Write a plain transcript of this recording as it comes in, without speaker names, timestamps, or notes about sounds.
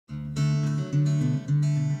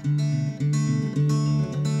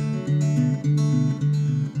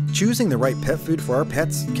Choosing the right pet food for our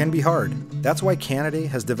pets can be hard. That's why CANIDAE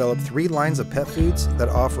has developed 3 lines of pet foods that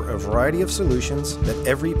offer a variety of solutions that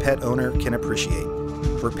every pet owner can appreciate.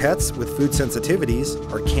 For pets with food sensitivities,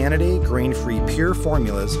 our CANIDAE grain-free pure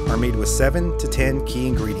formulas are made with 7 to 10 key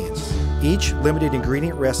ingredients. Each limited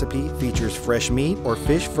ingredient recipe features fresh meat or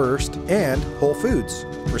fish first and whole foods.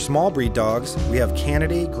 For small breed dogs, we have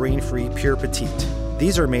CANIDAE grain-free pure petite.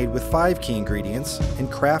 These are made with 5 key ingredients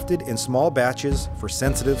and crafted in small batches for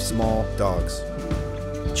sensitive small dogs.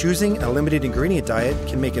 Choosing a limited ingredient diet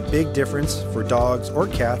can make a big difference for dogs or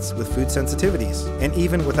cats with food sensitivities. And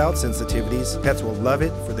even without sensitivities, pets will love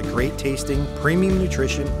it for the great tasting, premium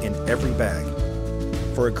nutrition in every bag.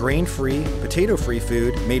 For a grain-free, potato-free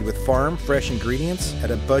food made with farm-fresh ingredients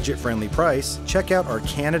at a budget-friendly price, check out our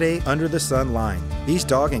CANIDAE Under the Sun line. These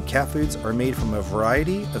dog and cat foods are made from a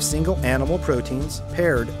variety of single animal proteins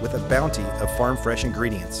paired with a bounty of farm-fresh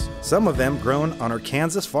ingredients, some of them grown on our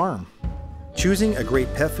Kansas farm. Choosing a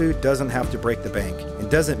great pet food doesn't have to break the bank.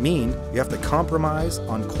 It doesn't mean you have to compromise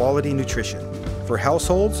on quality nutrition. For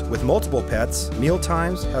households with multiple pets, meal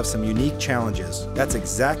times have some unique challenges. That's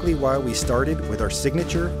exactly why we started with our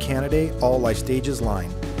signature CANIDAE All Life Stages line.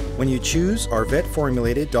 When you choose our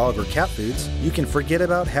vet-formulated dog or cat foods, you can forget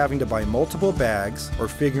about having to buy multiple bags or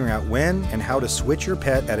figuring out when and how to switch your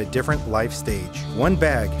pet at a different life stage. One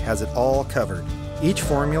bag has it all covered. Each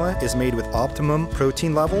formula is made with optimum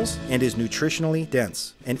protein levels and is nutritionally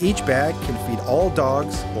dense. And each bag can feed all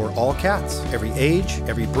dogs or all cats, every age,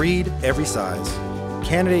 every breed, every size.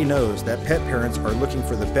 CANIDAE knows that pet parents are looking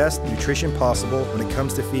for the best nutrition possible when it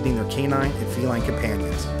comes to feeding their canine and feline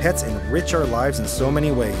companions. Pets enrich our lives in so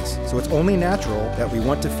many ways, so it's only natural that we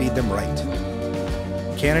want to feed them right.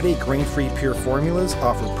 CANIDAE grain-free pure formulas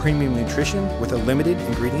offer premium nutrition with a limited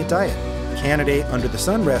ingredient diet. CANIDAE Under the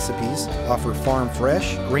Sun recipes offer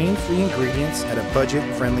farm-fresh, grain-free ingredients at a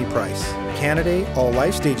budget-friendly price. CANIDAE All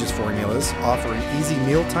Life Stages formulas offer an easy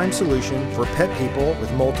mealtime solution for pet people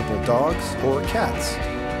with multiple dogs or cats.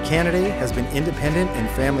 CANIDAE has been independent and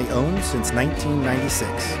family-owned since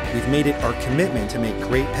 1996. We've made it our commitment to make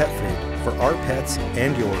great pet food for our pets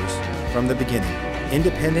and yours from the beginning.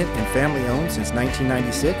 Independent and family-owned since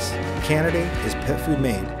 1996, CANIDAE is pet food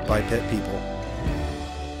made by pet people.